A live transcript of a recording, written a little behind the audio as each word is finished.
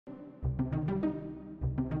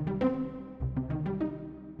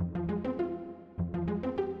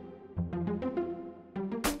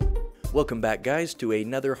Welcome back, guys, to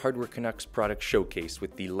another Hardware Canucks product showcase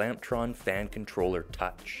with the Lamptron Fan Controller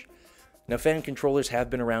Touch. Now, fan controllers have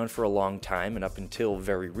been around for a long time, and up until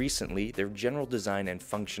very recently, their general design and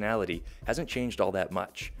functionality hasn't changed all that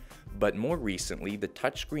much. But more recently, the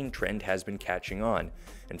touchscreen trend has been catching on,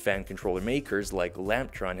 and fan controller makers like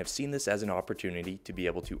Lamptron have seen this as an opportunity to be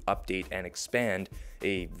able to update and expand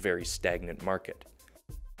a very stagnant market.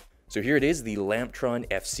 So here it is, the Lamptron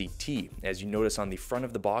FCT. As you notice on the front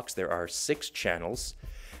of the box, there are 6 channels,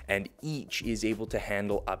 and each is able to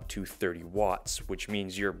handle up to 30 watts, which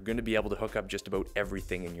means you're going to be able to hook up just about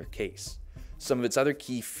everything in your case. Some of its other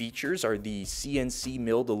key features are the CNC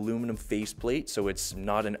milled aluminum faceplate, so it's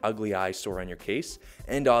not an ugly eyesore on your case,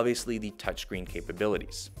 and obviously the touchscreen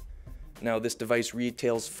capabilities. Now, this device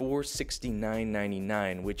retails for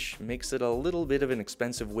 $69.99, which makes it a little bit of an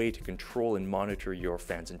expensive way to control and monitor your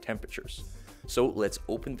fans and temperatures. So let's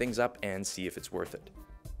open things up and see if it's worth it.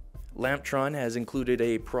 Lamptron has included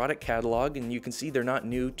a product catalog, and you can see they're not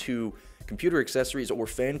new to computer accessories or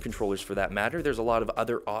fan controllers for that matter. There's a lot of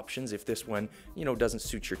other options if this one, doesn't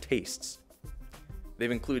suit your tastes.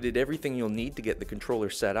 They've included everything you'll need to get the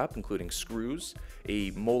controller set up, including screws,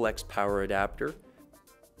 a Molex power adapter,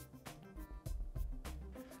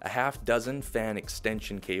 a half dozen fan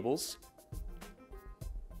extension cables,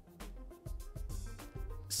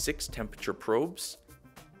 6 temperature probes,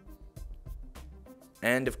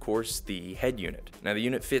 and of course the head unit. Now, the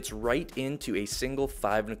unit fits right into a single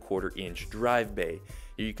 5¼ inch drive bay.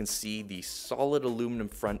 Here you can see the solid aluminum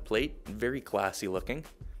front plate, very classy looking.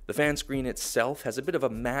 The fan screen itself has a bit of a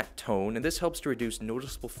matte tone, and this helps to reduce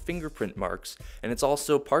noticeable fingerprint marks, and it's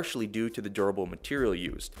also partially due to the durable material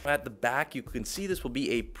used. At the back, you can see this will be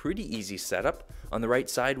a pretty easy setup. On the right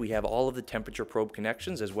side, we have all of the temperature probe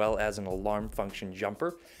connections, as well as an alarm function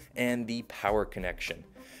jumper and the power connection.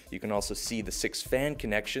 You can also see the 6 fan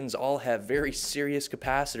connections all have very serious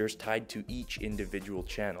capacitors tied to each individual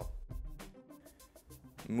channel.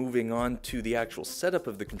 Moving on to the actual setup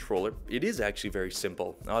of the controller, it is actually very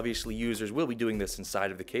simple. Obviously, users will be doing this inside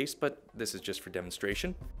of the case, but this is just for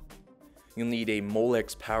demonstration. You'll need a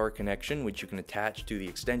Molex power connection, which you can attach to the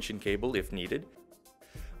extension cable if needed.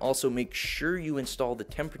 Also, make sure you install the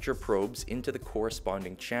temperature probes into the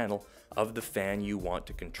corresponding channel of the fan you want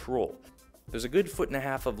to control. There's a good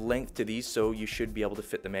 1.5 feet of length to these, so you should be able to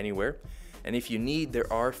fit them anywhere. And if you need,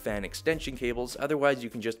 there are fan extension cables, otherwise you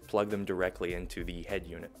can just plug them directly into the head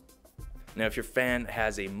unit. Now, if your fan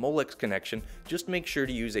has a Molex connection, just make sure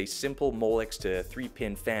to use a simple Molex to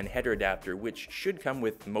 3-pin fan header adapter, which should come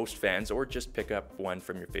with most fans, or just pick up one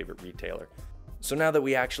from your favorite retailer. So now that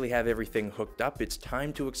we actually have everything hooked up, it's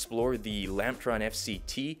time to explore the Lamptron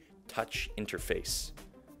FCT Touch interface.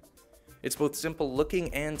 It's both simple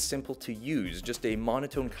looking and simple to use, just a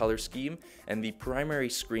monotone color scheme, and the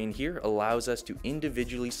primary screen here allows us to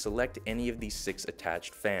individually select any of these 6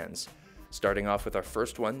 attached fans. Starting off with our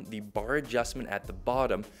first one, the bar adjustment at the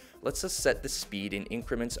bottom lets us set the speed in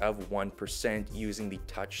increments of 1% using the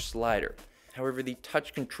touch slider. However, the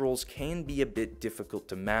touch controls can be a bit difficult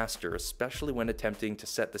to master, especially when attempting to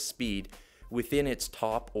set the speed within its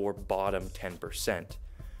top or bottom 10%.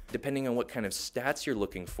 Depending on what kind of stats you're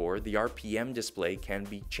looking for, the RPM display can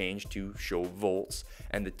be changed to show volts,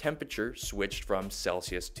 and the temperature switched from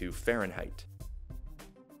Celsius to Fahrenheit.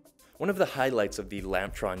 One of the highlights of the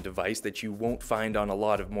Lamptron device that you won't find on a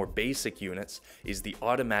lot of more basic units is the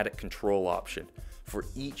automatic control option. For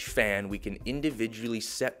each fan, we can individually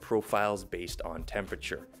set profiles based on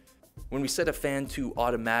temperature. When we set a fan to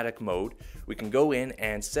automatic mode, we can go in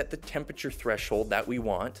and set the temperature threshold that we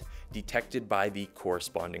want, detected by the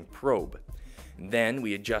corresponding probe. Then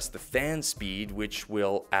we adjust the fan speed, which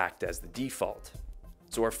will act as the default.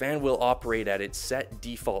 So our fan will operate at its set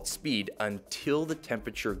default speed until the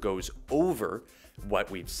temperature goes over what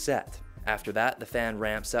we've set. After that, the fan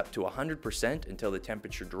ramps up to 100% until the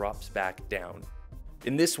temperature drops back down.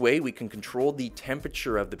 In this way, we can control the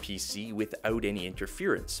temperature of the PC without any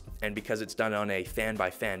interference. And because it's done on a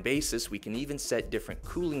fan-by-fan basis, we can even set different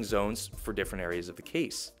cooling zones for different areas of the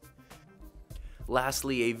case.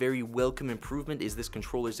 Lastly, a very welcome improvement is this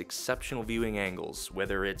controller's exceptional viewing angles,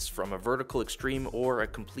 whether it's from a vertical extreme or a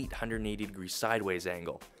complete 180-degree sideways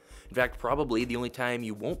angle. In fact, probably the only time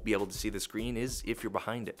you won't be able to see the screen is if you're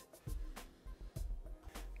behind it.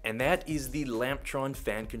 And that is the Lamptron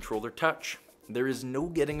Fan Controller Touch. There is no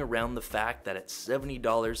getting around the fact that at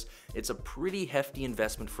 $70, it's a pretty hefty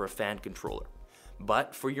investment for a fan controller.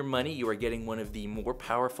 But for your money, you are getting one of the more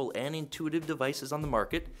powerful and intuitive devices on the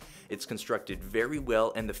market. It's constructed very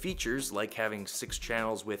well, and the features, like having 6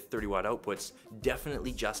 channels with 30-watt outputs,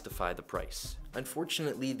 definitely justify the price.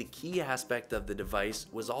 Unfortunately, the key aspect of the device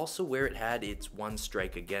was also where it had its one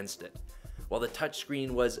strike against it. While the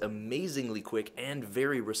touchscreen was amazingly quick and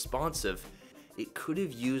very responsive, it could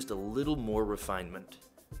have used a little more refinement.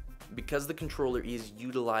 Because the controller is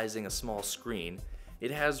utilizing a small screen,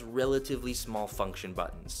 it has relatively small function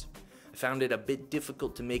buttons. I found it a bit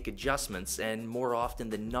difficult to make adjustments, and more often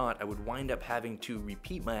than not I would wind up having to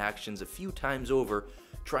repeat my actions a few times over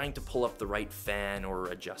trying to pull up the right fan or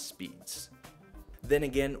adjust speeds. Then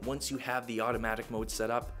again, once you have the automatic mode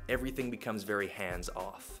set up, everything becomes very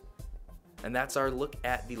hands-off. And that's our look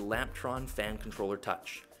at the Lamptron Fan Controller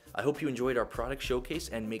Touch. I hope you enjoyed our product showcase,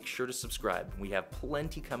 and make sure to subscribe. We have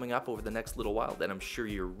plenty coming up over the next little while that I'm sure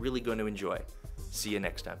you're really going to enjoy. See you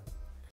next time.